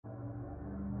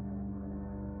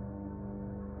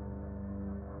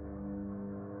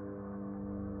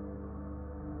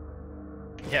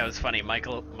Yeah, it was funny.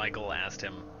 Michael asked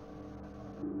him.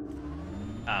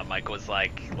 Mike was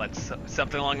like, "Let's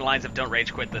something along the lines of don't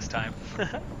rage quit this time."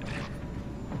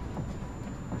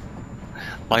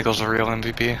 Michael's a real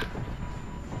MVP.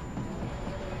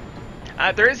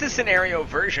 There is a scenario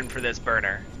version for this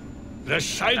burner. The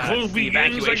cycle It's the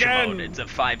begins evacuation again. mode. It's a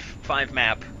five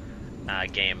map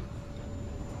game.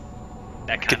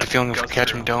 That kind Get the of feeling if goes we catch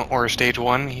through. him don't or stage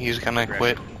 1, he's gonna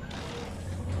quit.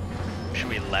 Should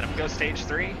we let him go stage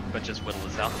 3, but just whittle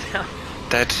his health down?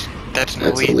 That's an That's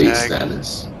elite elite tag.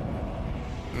 status.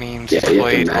 Means Yeah, you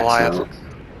played have to max Goliath. out.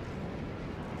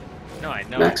 No, I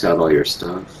know. Max out all your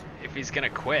stuff. If he's gonna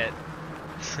quit.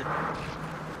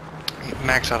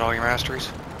 Max out all your masteries.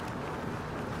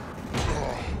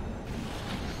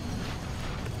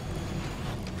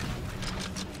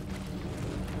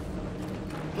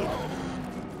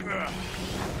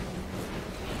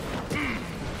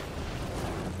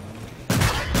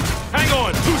 Hang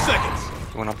on, 2 seconds.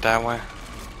 You went up that way.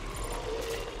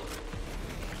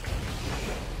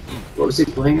 What was he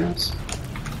playing as?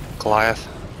 Goliath.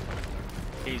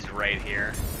 He's right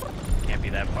here. Can't be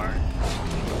that far.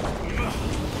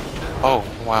 Oh,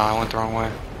 wow, I went the wrong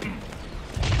way.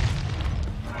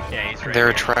 Yeah, he's right There are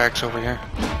here. tracks over here.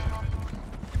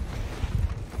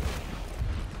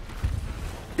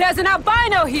 There's an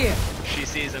albino here! She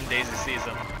sees him, Daisy sees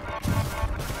him.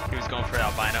 He was going for the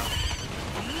albino.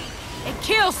 It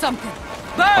kills something!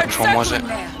 Bird Which one was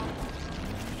circling it?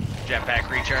 there! Jetpack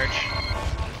recharge.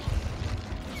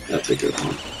 That's a good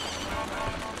one.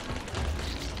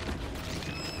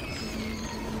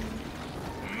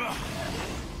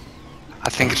 I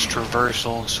think it's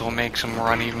traversal, so it makes him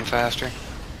run even faster.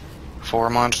 For a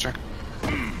monster.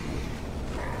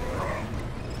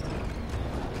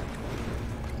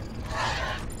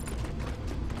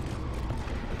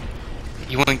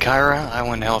 You went Kyra, I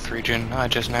went health regen. I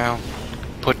just now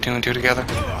put 2 and 2 together.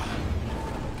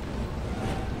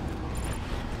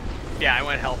 Yeah, I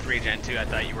went health regen too. I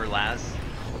thought you were Laz.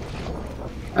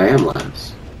 I am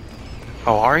Lance.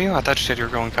 Oh, are you? I thought you said you were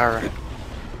going Kyra.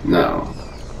 No.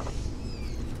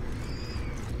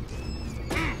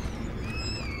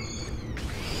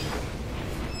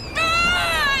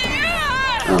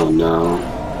 Oh no.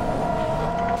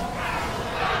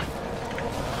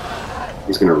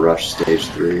 He's gonna rush stage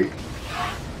 3. It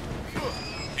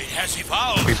has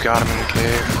evolved. We've got him in the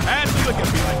cave. Had to look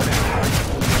at me like that.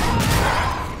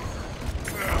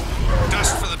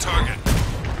 Dust for the target.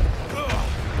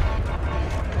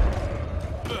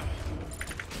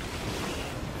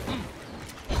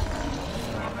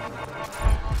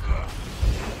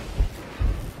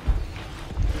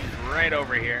 Right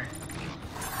over here.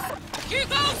 Here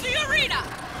goes the arena!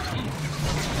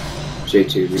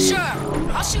 J2V. Sure,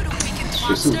 I'll shoot a weakened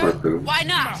shoot some monster. harpoon. Why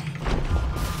not?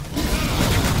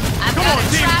 I've Come got on, a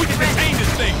team, trap we can ready. contain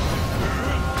this thing.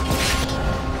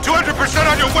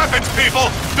 200% on your weapons, people!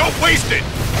 Don't waste it!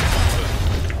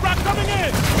 Rock coming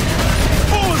in!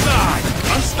 Bullseye!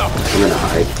 Unstoppable. I'm gonna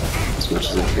hide as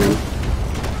much as I can.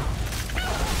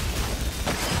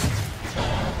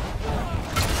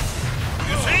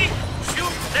 You see?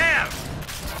 Shoot there!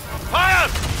 Fire!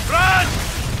 Run!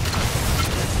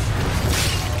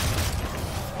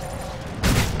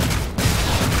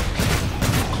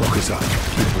 Clock is up.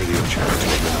 Keep radio channel to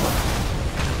a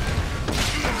minimum.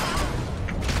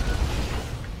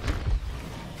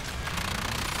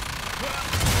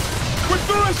 We're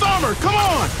through his armor! Come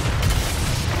on!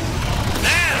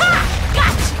 There!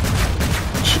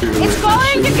 Gotcha! Shoot, It's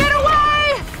going to shoot. get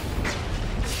away!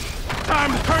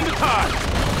 Time to turn the tide!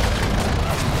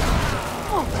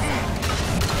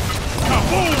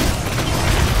 Kaboom!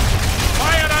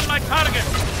 Fire on my target!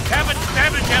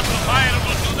 Damage amplifier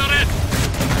will do the rest!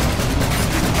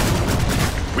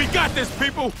 We got this,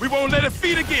 people! We won't let it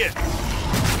feed again!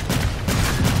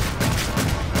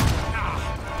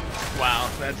 Wow,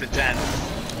 that's intense.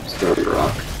 Just throw the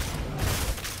rock.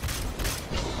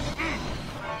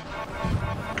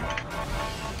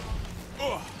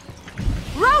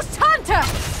 Roast Hunter!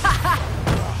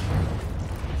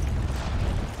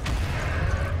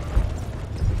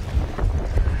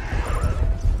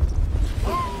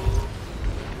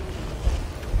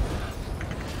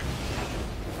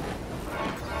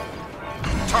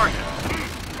 Target!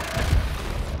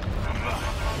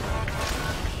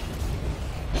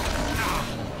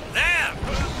 There!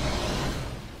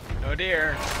 Oh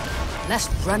dear. Let's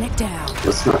run it down.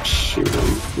 Let's not shoot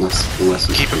him. Unless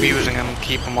he's Keep free. abusing him,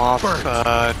 keep him off,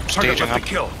 Target staging left up. to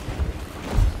kill.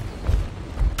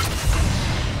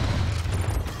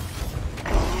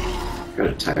 Got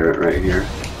a tyrant right here.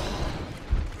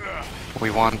 We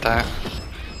want that.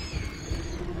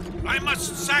 I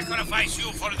must sacrifice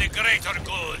you for the greater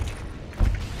good.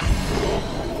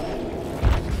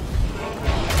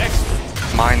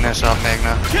 Excellent. Mine this up,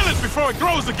 Magna. Kill it before it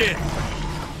grows again.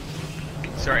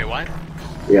 Sorry, what?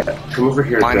 Yeah, come over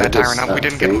here. Mine grab that tyrant this, up. We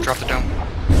didn't get him thing. to drop the dome.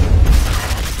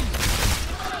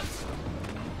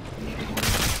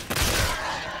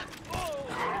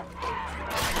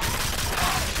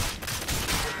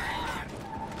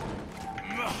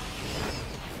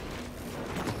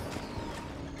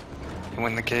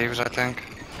 In the caves, I think.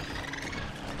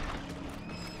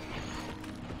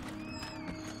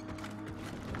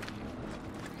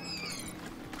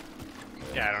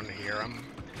 Yeah, I don't hear him.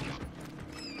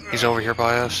 He's over here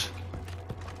by us.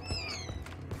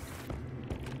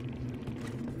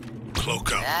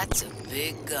 Cloak up. That's a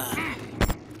big gun.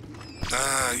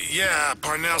 Yeah,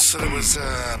 Parnell said it was,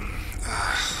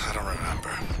 I don't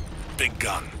remember. Big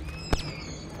gun.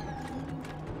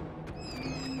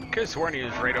 Could've sworn he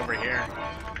was right over here.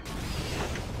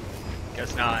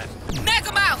 Guess not.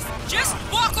 Megamouth, just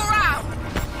walk around.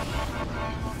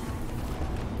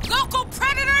 Local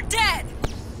predator dead.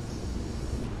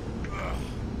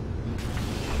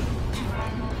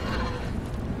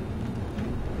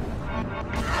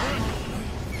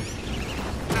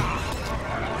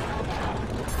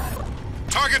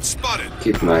 Target spotted.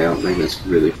 Keep an eye out, Magna's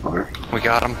really far. We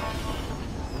got him.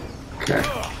 Okay.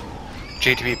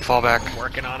 JTB, fall back.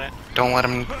 Working on it. Don't let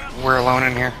him. We're alone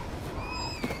in here.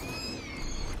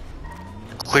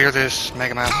 Clear this,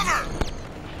 Mega Man. Cover!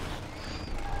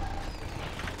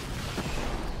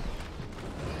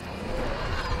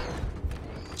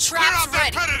 Trap's out that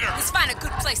ready. predator. Let's find a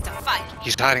good place to fight.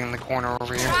 He's hiding in the corner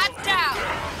over here. Trap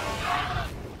down.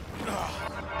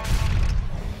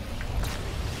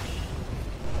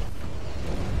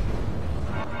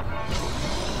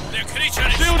 The creature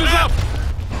is shield is up!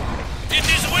 It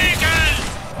is weakened!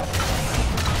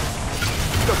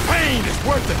 The pain is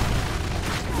worth it!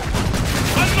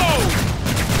 Unload!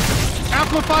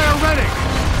 Amplifier ready!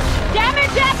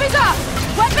 Damage amp is up.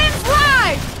 Weapons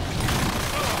live.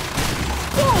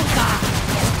 Bullseye.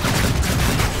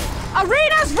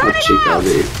 Arena's Oh, running cheap out.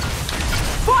 LD.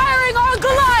 Firing on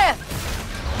Goliath.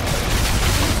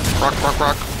 Rock, rock,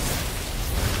 rock.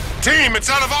 Team, it's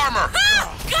out of armor!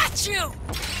 Ah, got you.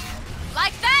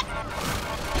 Like that?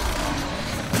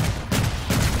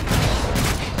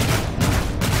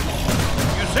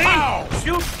 You see? Ow.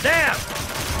 Shoot them!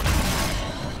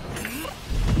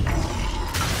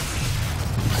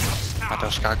 I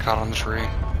just got caught on the tree.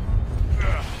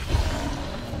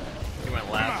 He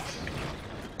went left.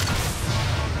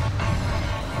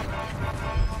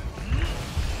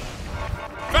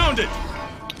 Found it!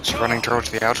 Is he running towards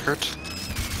the outskirts?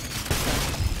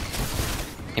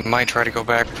 He might try to go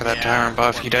back for that tyrant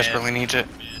buff. He desperately needs it.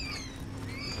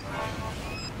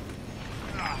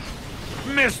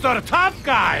 Mr. Top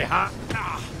Guy, huh?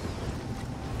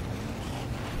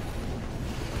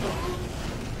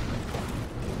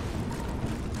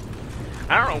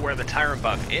 I don't know where the tyrant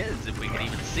buff is, if we can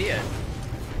even see it.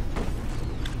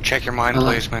 Check your mine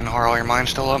placement. Are all your mines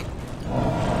still up?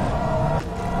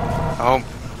 Oh,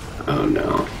 Oh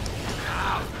no.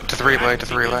 to the relay, to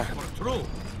the relay.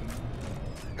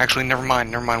 Actually, never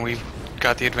mind, never mind. We've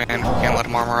got the advantage. We can't let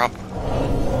him armor up.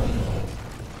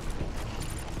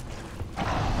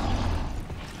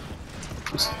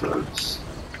 Just throws.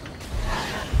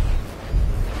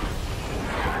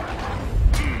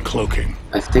 Cloaking.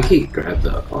 I think he grabbed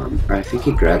the arm. Or I think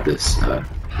he grabbed this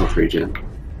health regen.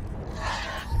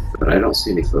 But I don't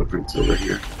see any footprints over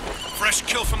here. Fresh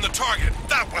kill from the target.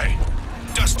 That way.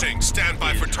 Dusting. Stand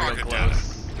by for He's real target data. close.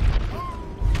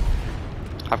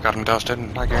 I've got him dusted,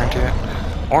 I guarantee it.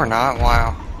 Or not,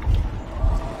 wow.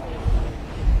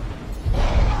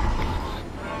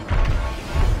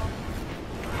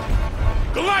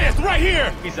 Goliath, right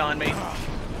here! He's on me.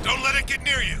 Don't let it get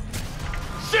near you.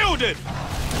 Shielded!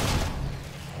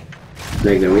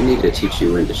 Magna, we need to teach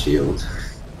you when to shield.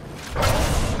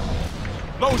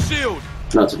 Low shield.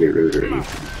 Not to be rude or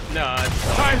anything. No,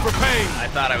 it's Time for pain. I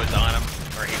thought I was on him.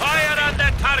 Or he was Fire on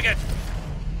that target.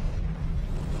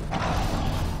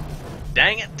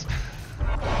 Dang it!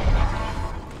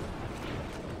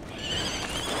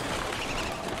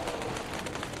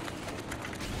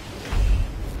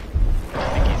 I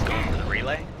think he's going for the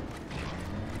relay.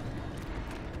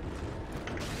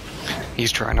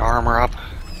 He's trying to armor up.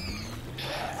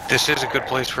 This is a good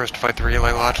place for us to fight the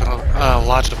relay. Lots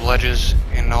of ledges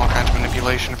and all kinds of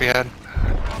manipulation if he had.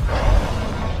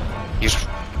 He's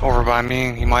over by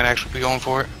me. He might actually be going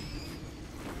for it.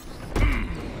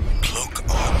 Cloak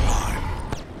online.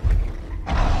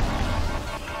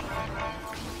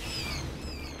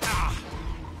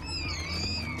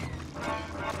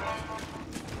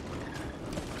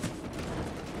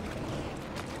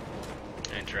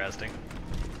 interesting.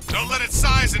 Don't let its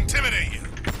size intimidate you.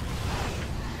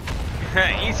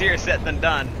 Easier said than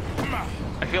done.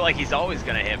 I feel like he's always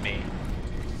gonna hit me.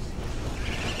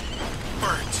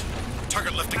 Birds.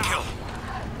 Target lift and kill.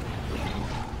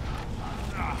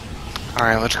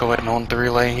 Alright, let's go ahead and hold the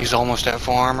relay. He's almost at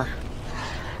full armor.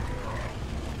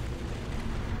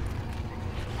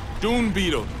 Dune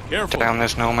Beetle. Careful. Down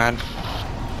this nomad.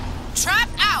 Trap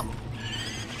out!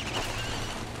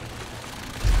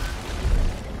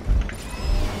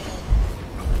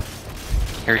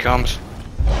 Here he comes.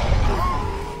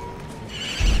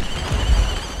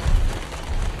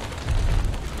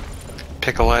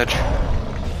 Pick a ledge.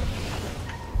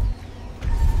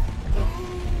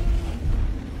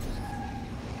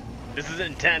 This is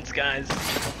intense, guys.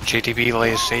 JTB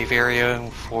lay a safe area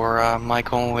for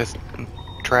Michael with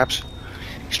traps.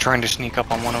 He's trying to sneak up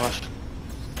on one of us.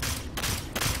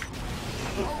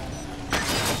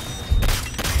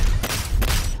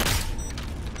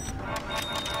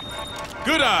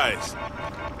 Good eyes.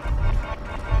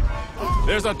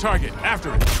 There's our target.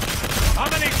 After it. How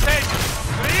many stages?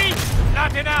 3?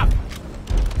 Not enough.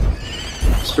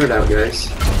 Spread out, guys.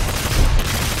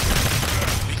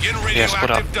 Begin Yeah,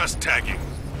 split up. radioactive dust tagging.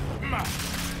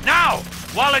 Now,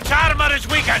 while its armor is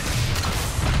weakened.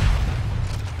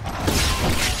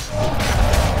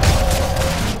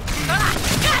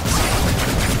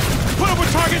 Put up a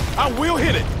target. I will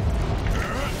hit it.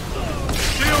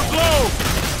 Shields low.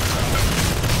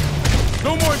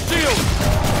 No more shields.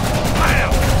 I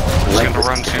He's like gonna this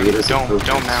run tag, to it doesn't dome focus.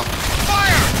 now.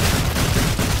 Fire!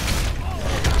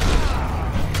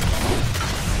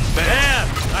 There,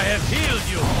 I have healed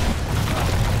you.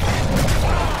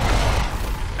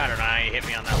 I don't know how you hit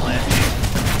me on that ledge.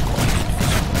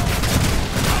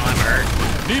 Oh, I'm hurt.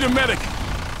 Need a medic.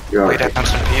 You're Lay alright. down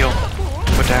some peel.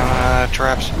 Put down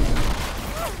traps.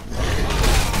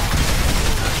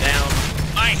 Down.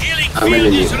 My healing I'm gonna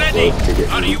field need is a ready. cloak to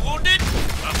get Are me. you wounded?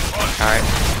 Of course. Alright,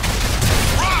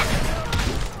 Rock!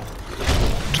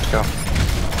 let's go.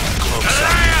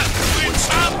 Goliath, we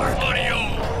come for you.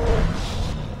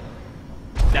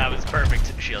 That was perfect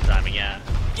shield timing, yeah.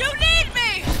 You need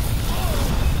me!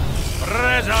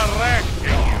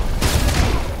 Resurrecting you.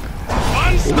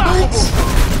 Unstoppable!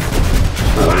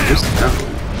 Oh, just that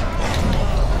one.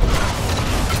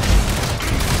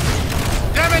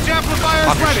 Damage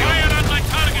amplifier's ready! Fire on my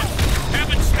target.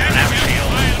 Haven't standing Have here.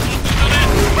 shield. Fire will do the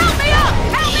left. Help me up!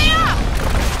 Help me up!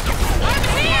 I'm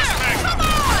here! Come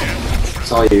on!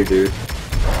 That's all you do.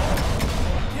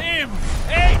 Him,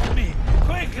 aid me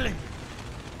quickly.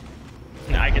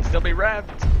 I can still be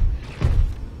revved.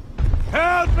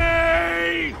 Help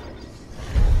me!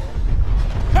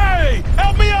 Hey!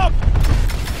 Help me up!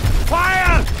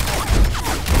 Fire!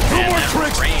 No Man, more that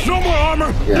tricks! range. No more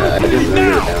armor! Yeah, I no didn't bleed know you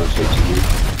were now! down, JTB.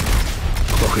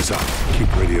 Cloak is up.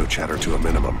 Keep radio chatter to a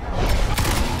minimum.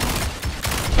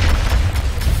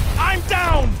 I'm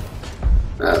down!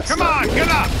 That's Come not on, good. get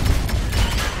up!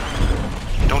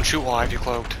 Don't shoot while I have you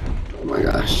cloaked. Oh my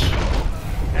gosh.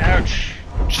 Ouch.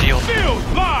 Shield. Field,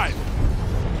 live!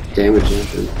 Damage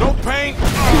engine. No pain,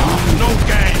 no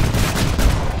gain.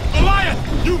 Goliath,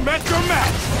 you met your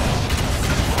match.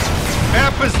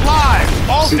 Amp is live.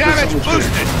 All Super damage soldier.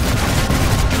 boosted.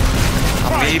 I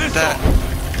Try made this that. one.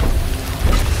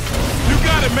 You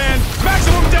got it, man.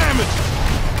 Maximum damage.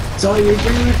 That's all you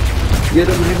do. Get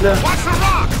him, Magna. Watch the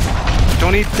rocks.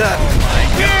 Don't eat that.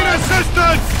 Need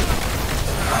assistance.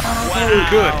 Oh,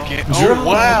 good. Draw. Oh,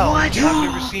 wow. What?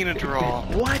 I've never seen a draw.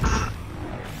 What?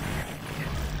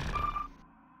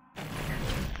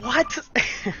 What?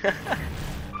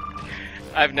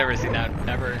 I've never seen that,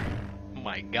 ever. Oh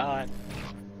my god.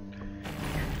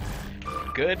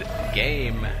 Good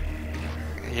game.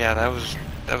 Yeah, that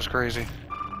was crazy.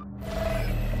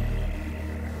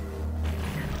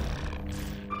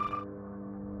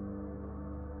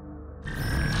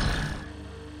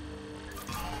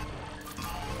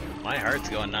 My heart's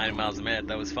going 9 miles a minute.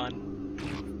 That was fun.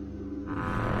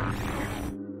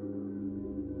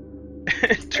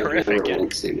 Terrific. I've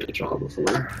never seen a draw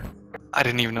before. I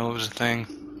didn't even know it was a thing.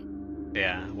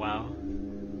 Yeah, wow.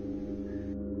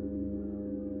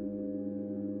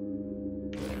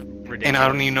 Ridiculous. And I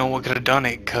don't even know what could have done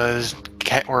it, because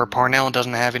Parnell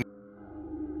doesn't have any.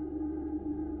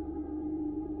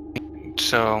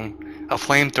 So, a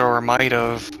flamethrower might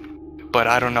have, but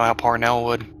I don't know how Parnell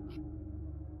would.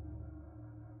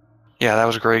 Yeah, that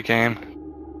was a great game.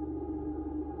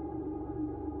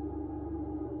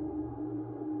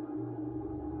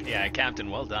 Yeah, Captain,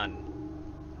 well done.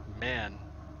 Man.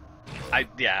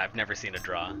 I've never seen a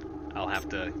draw. I'll have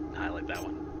to highlight that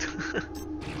one.